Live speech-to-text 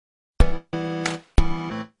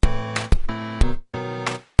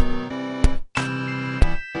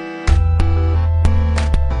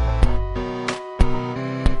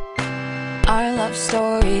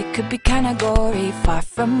story could be kinda gory, far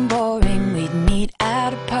from boring. We'd meet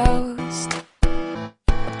at a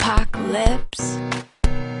post-apocalypse.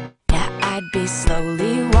 Yeah, I'd be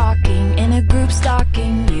slowly walking in a group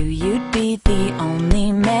stalking you. You'd be the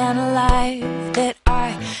only man alive that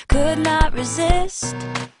I could not resist.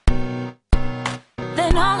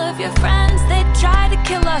 Then all of your friends, they'd try to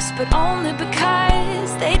kill us, but only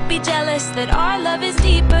because they'd be jealous that our love is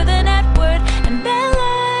deeper than Edward and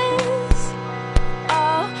Bella's.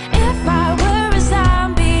 Oh, if I were a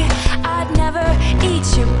zombie, I'd never eat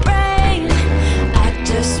your brain. I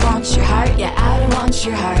just want your heart, yeah, I don't want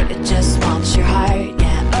your heart, I just want your heart,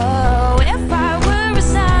 yeah. Oh, if I were a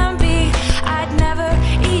zombie, I'd never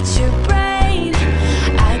eat your brain.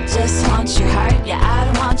 I just want your heart, yeah, I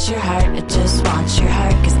don't want your heart, I just want your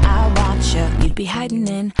heart, 'cause I want you. You'd be hiding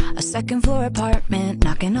in a second floor apartment,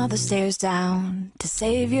 knocking all the stairs down to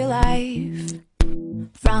save your life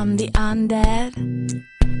from the undead.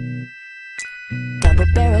 Double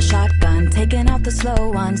barrel shotgun, taking out the slow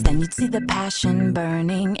ones. Then you'd see the passion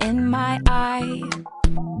burning in my eye,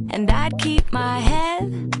 and I'd keep my head.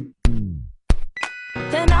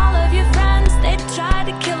 Then all of your friends, they'd try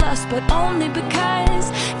to kill us, but only because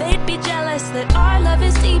they'd be jealous that our love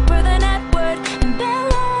is deeper than Edward and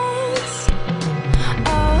Bella's.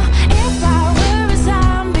 Oh, if I were a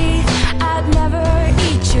zombie, I'd never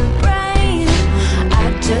eat your brain. I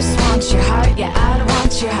just want your heart, yeah, I don't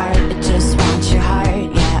want your heart, I just want your heart,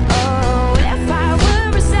 yeah. Oh, if I were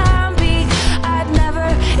a zombie, I'd never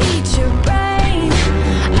eat your brain.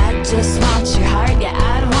 I just want your heart, yeah,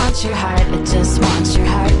 I don't want your heart, I just want your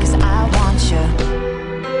heart, 'cause I want you.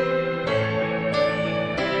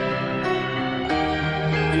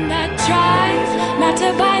 And I tried not to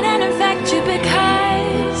bite and infect you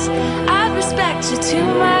because I respect you too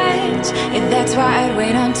much. Yeah, that's why I'd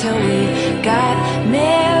wait until we got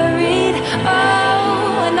married.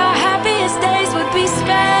 Oh, and our happiest days would be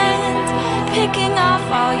spent picking off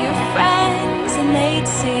all your friends, and they'd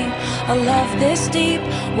see a love this deep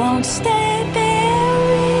won't stay big.